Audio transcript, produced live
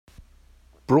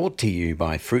Brought to you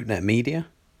by FruitNet Media,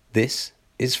 this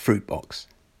is Fruitbox.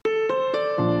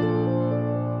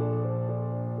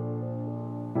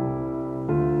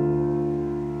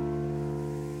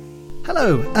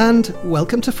 Hello and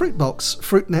welcome to Fruitbox,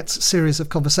 FruitNet's series of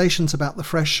conversations about the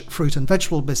fresh fruit and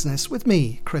vegetable business with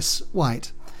me, Chris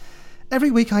White.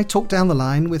 Every week I talk down the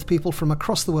line with people from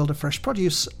across the world of fresh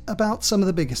produce about some of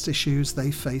the biggest issues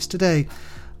they face today.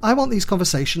 I want these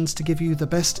conversations to give you the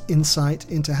best insight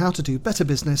into how to do better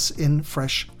business in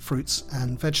fresh fruits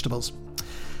and vegetables.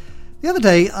 The other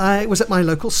day I was at my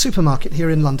local supermarket here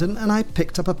in London and I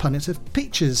picked up a punnet of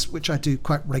peaches, which I do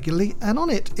quite regularly, and on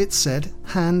it said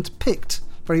hand-picked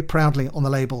very proudly on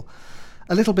the label.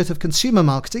 A little bit of consumer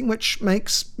marketing which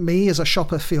makes me as a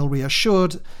shopper feel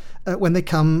reassured when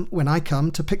I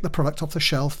come to pick the product off the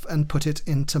shelf and put it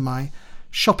into my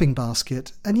shopping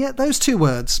basket. And yet those two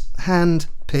words,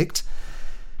 hand-picked,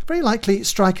 very likely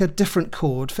strike a different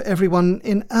chord for everyone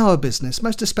in our business,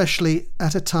 most especially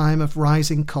at a time of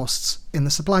rising costs in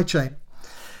the supply chain.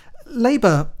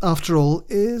 Labour, after all,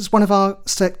 is one of our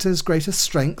sector's greatest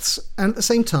strengths and at the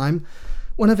same time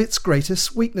one of its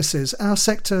greatest weaknesses. Our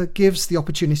sector gives the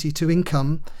opportunity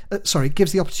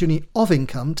of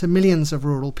income to millions of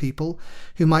rural people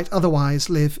who might otherwise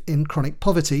live in chronic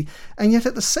poverty, and yet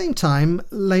at the same time,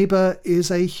 labour is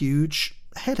a huge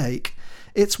headache.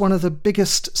 It's one of the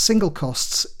biggest single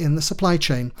costs in the supply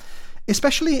chain,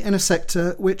 especially in a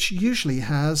sector which usually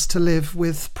has to live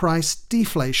with price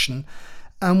deflation,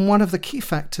 and one of the key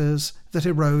factors that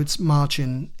erodes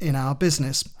margin in our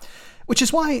business. Which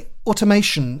is why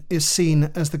automation is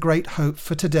seen as the great hope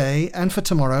for today and for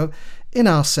tomorrow in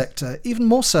our sector, even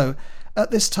more so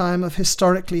at this time of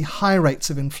historically high rates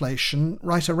of inflation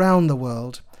right around the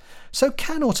world. So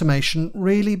can automation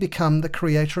really become the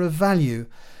creator of value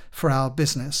for our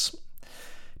business?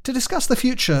 To discuss the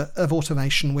future of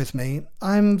automation with me,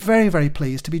 I'm very, very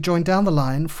pleased to be joined down the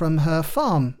line from her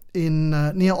farm in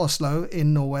near Oslo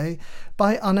in Norway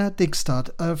by Anna Digstad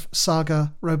of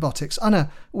Saga Robotics. Anna,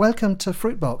 welcome to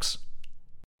Fruitbox.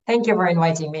 Thank you for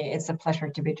inviting me. It's a pleasure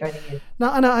to be joining you.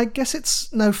 Now, Anna, I guess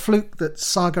it's no fluke that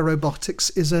Saga Robotics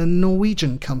is a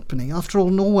Norwegian company. After all,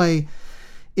 Norway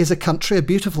is a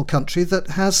beautiful country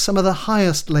that has some of the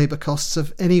highest labour costs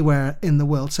of anywhere in the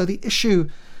world. So the issue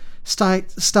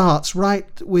starts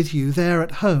right with you there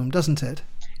at home, doesn't it?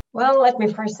 Well, let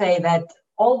me first say that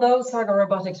although Saga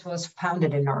Robotics was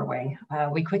founded in Norway,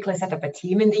 we quickly set up a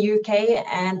team in the UK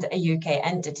and a UK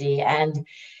entity. And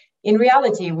in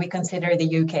reality, we consider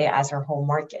the UK as our home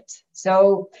market.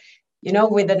 So,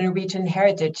 with the Norwegian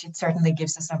heritage, it certainly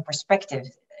gives us some perspective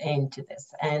into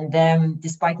this. And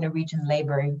despite Norwegian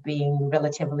labor being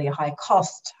relatively high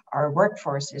cost, our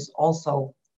workforce is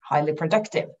also highly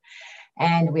productive.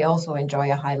 And we also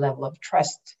enjoy a high level of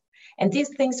trust. And these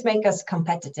things make us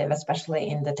competitive, especially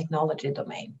in the technology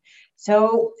domain.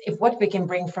 So if what we can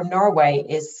bring from Norway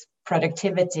is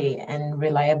productivity and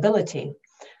reliability,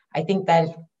 I think that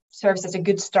serves as a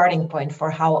good starting point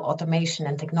for how automation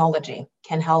and technology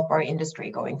can help our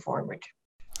industry going forward.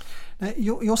 Now,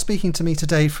 you're speaking to me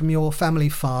today from your family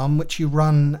farm, which you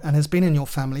run and has been in your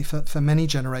family for many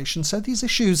generations. So these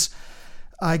issues,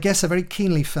 I guess, are very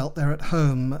keenly felt there at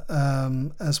home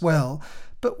as well.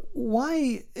 But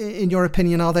why, in your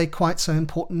opinion, are they quite so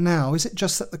important now? Is it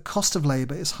just that the cost of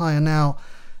labour is higher now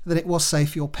than it was, say,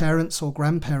 for your parents' or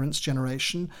grandparents'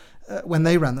 generation when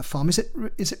they ran the farm? Is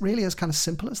it really as kind of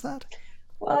simple as that?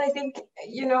 Well, I think,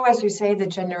 as you say,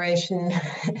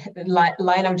 the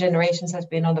line of generations has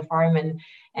been on the farm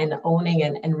and owning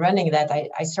and running that.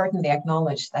 I certainly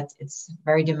acknowledge that it's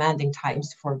very demanding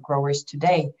times for growers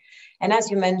today. And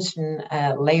as you mentioned,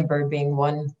 labor being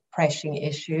one pressing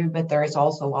issue, but there is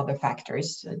also other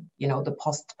factors, the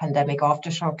post-pandemic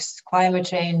aftershocks, climate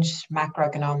change,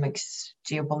 macroeconomics,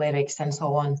 geopolitics, and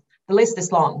so on. The list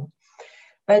is long.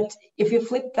 But if you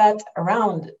flip that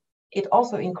around, it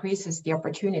also increases the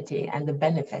opportunity and the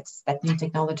benefits that new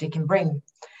technology can bring.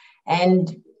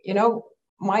 And,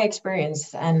 my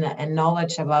experience and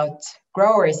knowledge about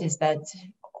growers is that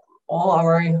all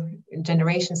our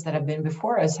generations that have been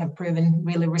before us have proven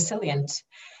really resilient.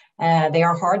 They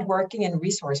are hardworking and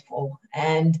resourceful,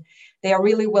 and they are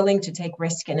really willing to take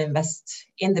risk and invest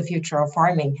in the future of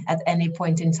farming at any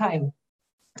point in time.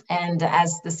 And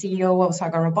as the CEO of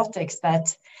Saga Robotics,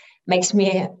 that makes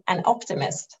me an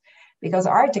optimist because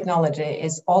our technology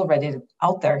is already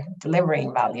out there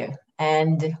delivering value,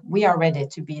 and we are ready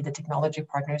to be the technology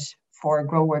partners for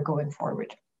grower going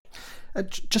forward.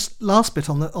 Just last bit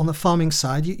on the farming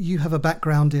side, you have a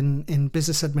background in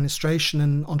business administration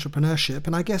and entrepreneurship,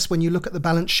 and I guess when you look at the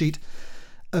balance sheet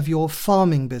of your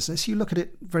farming business, you look at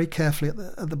it very carefully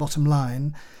at the bottom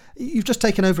line. You've just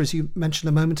taken over, as you mentioned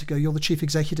a moment ago. You're the chief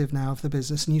executive now of the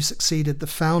business, and you succeeded the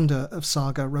founder of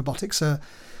Saga Robotics, a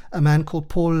man called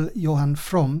Paul Johan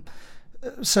From,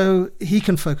 so he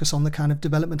can focus on the kind of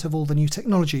development of all the new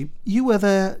technology. You were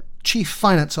their chief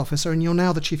finance officer, and you're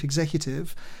now the chief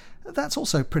executive. That's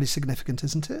also pretty significant,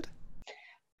 isn't it?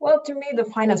 Well, to me, the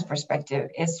finance perspective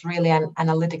is really an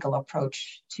analytical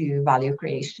approach to value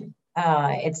creation.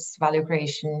 It's value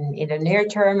creation in the near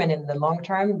term and in the long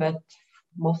term, but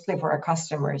mostly for our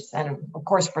customers and, of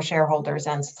course, for shareholders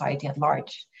and society at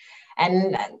large.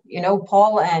 And,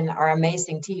 Paul and our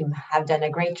amazing team have done a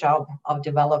great job of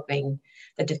developing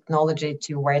the technology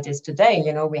to where it is today.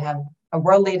 We have a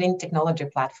world-leading technology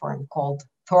platform called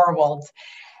Thorvald.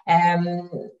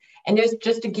 And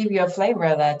just to give you a flavor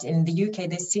of that, in the UK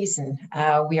this season,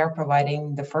 we are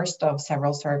providing the first of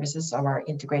several services of our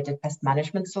integrated pest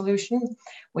management solution,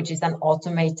 which is an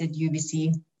automated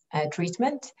UVC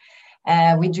treatment.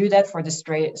 We do that for the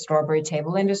strawberry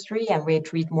table industry, and we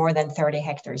treat more than 30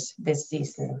 hectares this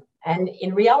season. And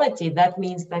in reality, that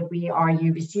means that we are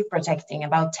UVC protecting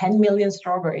about 10 million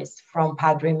strawberries from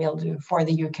powdery mildew for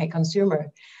the UK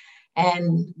consumer.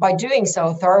 And by doing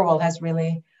so, Thorvald has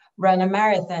really run a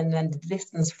marathon and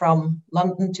distance from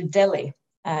London to Delhi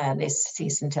this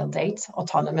season till date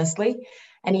autonomously.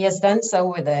 And he has done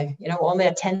so with only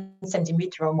a 10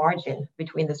 centimeter margin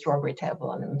between the strawberry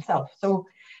table and himself. So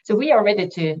we are ready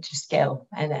to scale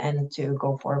and to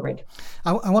go forward.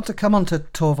 I want to come on to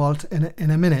Thorvald in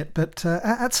a minute, but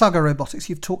at Saga Robotics,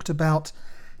 you've talked about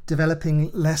developing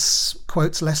less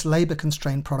labour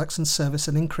constrained products and service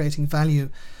and in creating value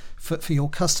for your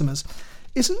customers.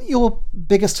 Isn't your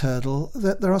biggest hurdle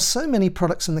that there are so many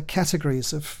products in the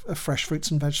categories of fresh fruits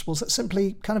and vegetables that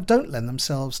simply kind of don't lend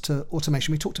themselves to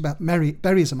automation? We talked about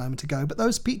berries a moment ago, but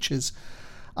those peaches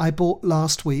I bought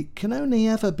last week can only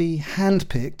ever be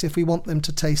hand-picked if we want them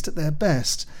to taste at their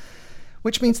best,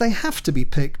 which means they have to be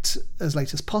picked as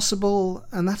late as possible,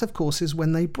 and that, of course, is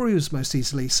when they bruise most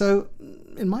easily. So,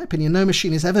 in my opinion, no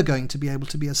machine is ever going to be able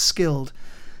to be as skilled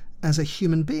as a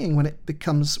human being when it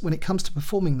comes to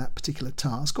performing that particular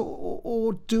task,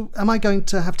 or am I going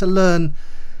to have to learn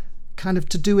kind of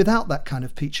to do without that kind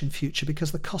of peach in future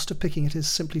because the cost of picking it is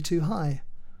simply too high?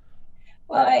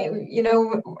 Well,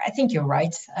 I think you're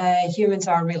right. Humans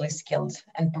are really skilled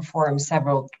and perform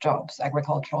several jobs,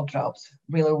 agricultural jobs,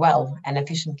 really well and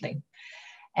efficiently.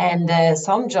 And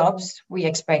some jobs we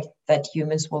expect that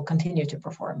humans will continue to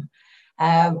perform.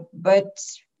 But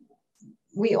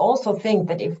we also think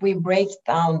that if we break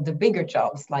down the bigger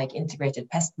jobs like integrated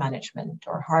pest management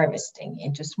or harvesting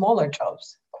into smaller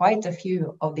jobs, quite a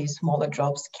few of these smaller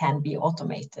jobs can be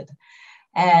automated.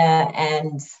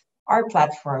 And our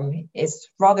platform is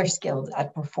rather skilled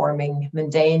at performing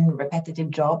mundane, repetitive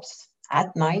jobs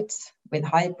at night with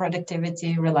high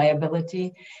productivity,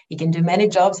 reliability. He can do many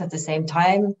jobs at the same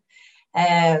time.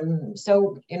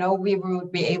 So, we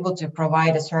would be able to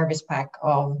provide a service pack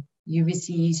of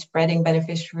UVC, spreading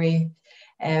beneficiary,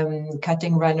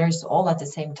 cutting runners, all at the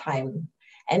same time.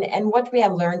 And what we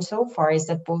have learned so far is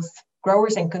that both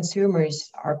growers and consumers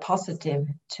are positive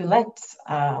to let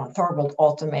Thorvald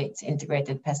automate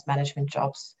integrated pest management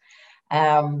jobs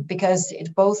because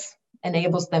it both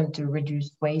enables them to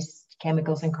reduce waste,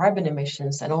 chemicals and carbon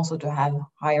emissions, and also to have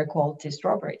higher quality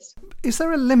strawberries. Is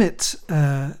there a limit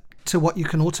to what you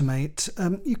can automate?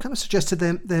 You kind of suggested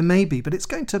there may be, but it's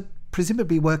going to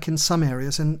presumably work in some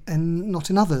areas and not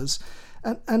in others.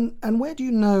 And where do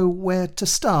you know where to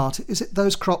start? Is it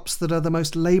those crops that are the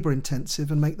most labour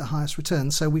intensive and make the highest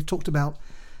return? So we've talked about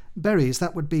berries.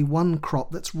 That would be one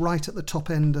crop that's right at the top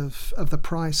end of the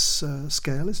price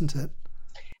scale, isn't it?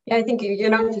 Yeah, I think,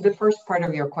 to the first part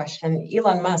of your question,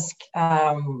 Elon Musk,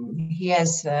 he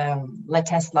has let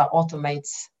Tesla automate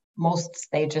most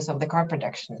stages of the car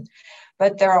production.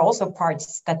 But there are also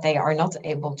parts that they are not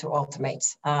able to automate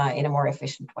in a more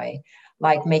efficient way,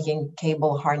 like making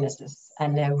cable harnesses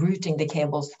and routing the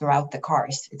cables throughout the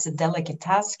cars. It's a delicate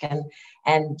task,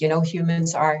 and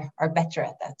humans are better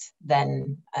at that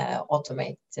than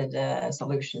automated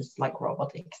solutions like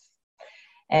robotics.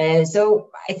 So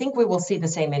I think we will see the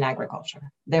same in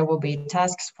agriculture. There will be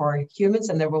tasks for humans,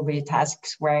 and there will be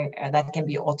tasks where that can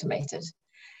be automated.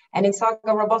 And in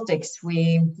Saga Robotics,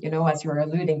 we, as you're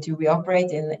alluding to, we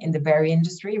operate in the berry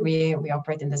industry. We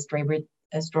operate in the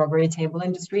strawberry table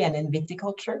industry and in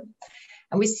viticulture.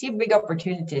 And we see big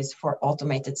opportunities for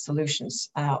automated solutions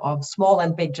of small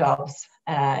and big jobs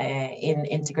in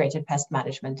integrated pest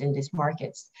management in these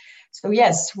markets. So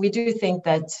yes, we do think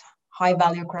that high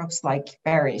value crops like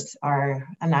berries are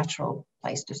a natural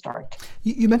place to start.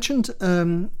 You mentioned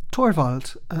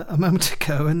Torvald a moment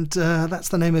ago, and that's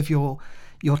the name of your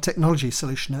technology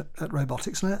solution at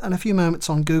Robotics. And a few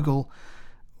moments on Google,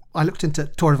 I looked into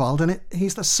Torvald, and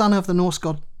he's the son of the Norse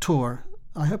god Thor.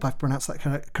 I hope I've pronounced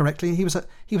that correctly. He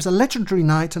was a legendary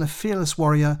knight and a fearless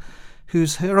warrior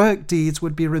whose heroic deeds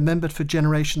would be remembered for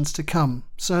generations to come.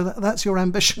 So that's your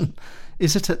ambition,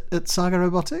 is it, at Saga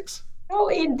Robotics? Oh,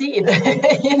 indeed.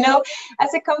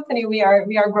 As a company, we are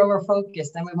grower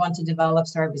focused, and we want to develop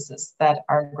services that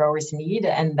our growers need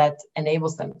and that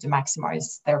enables them to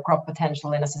maximize their crop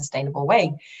potential in a sustainable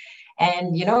way.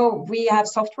 And, we have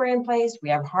software in place, we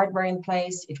have hardware in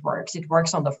place, it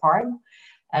works on the farm.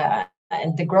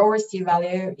 And the growers see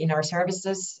value in our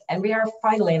services, and we are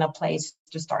finally in a place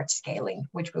to start scaling,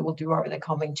 which we will do over the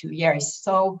coming 2 years.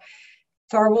 So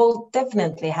Torvald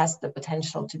definitely has the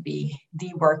potential to be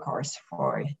the workhorse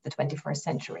for the 21st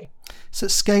century. So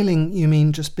scaling, you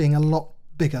mean just being a lot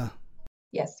bigger?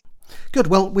 Yes. Good.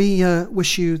 Well, we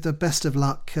wish you the best of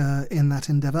luck in that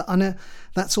endeavour. Anna,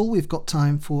 that's all we've got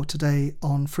time for today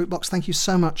on Fruitbox. Thank you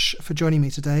so much for joining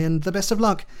me today, and the best of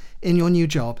luck in your new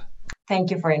job.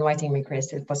 Thank you for inviting me,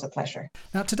 Chris. It was a pleasure.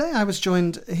 Now, today I was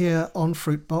joined here on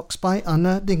Fruitbox by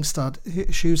Anna Dingstad,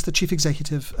 who's the Chief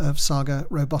Executive of Saga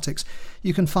Robotics.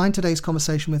 You can find today's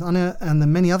conversation with Anna and the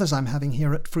many others I'm having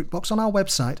here at Fruitbox on our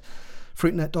website,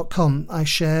 fruitnet.com. I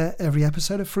share every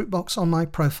episode of Fruitbox on my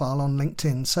profile on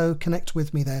LinkedIn, so connect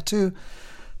with me there too.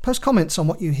 Post comments on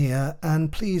what you hear,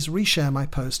 and please reshare my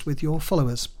post with your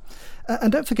followers.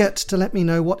 And don't forget to let me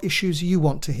know what issues you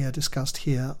want to hear discussed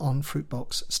here on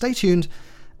Fruitbox. Stay tuned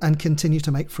and continue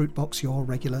to make Fruitbox your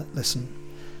regular listen.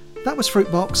 That was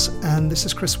Fruitbox, and this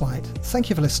is Chris White. Thank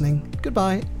you for listening.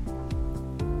 Goodbye.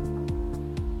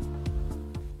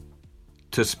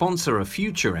 To sponsor a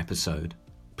future episode,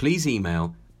 please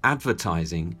email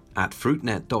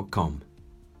advertising@fruitnet.com.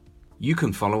 You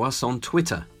can follow us on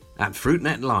Twitter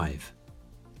 @FruitNetLive.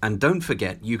 And don't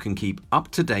forget, you can keep up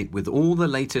to date with all the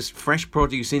latest fresh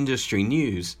produce industry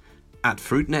news at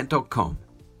fruitnet.com.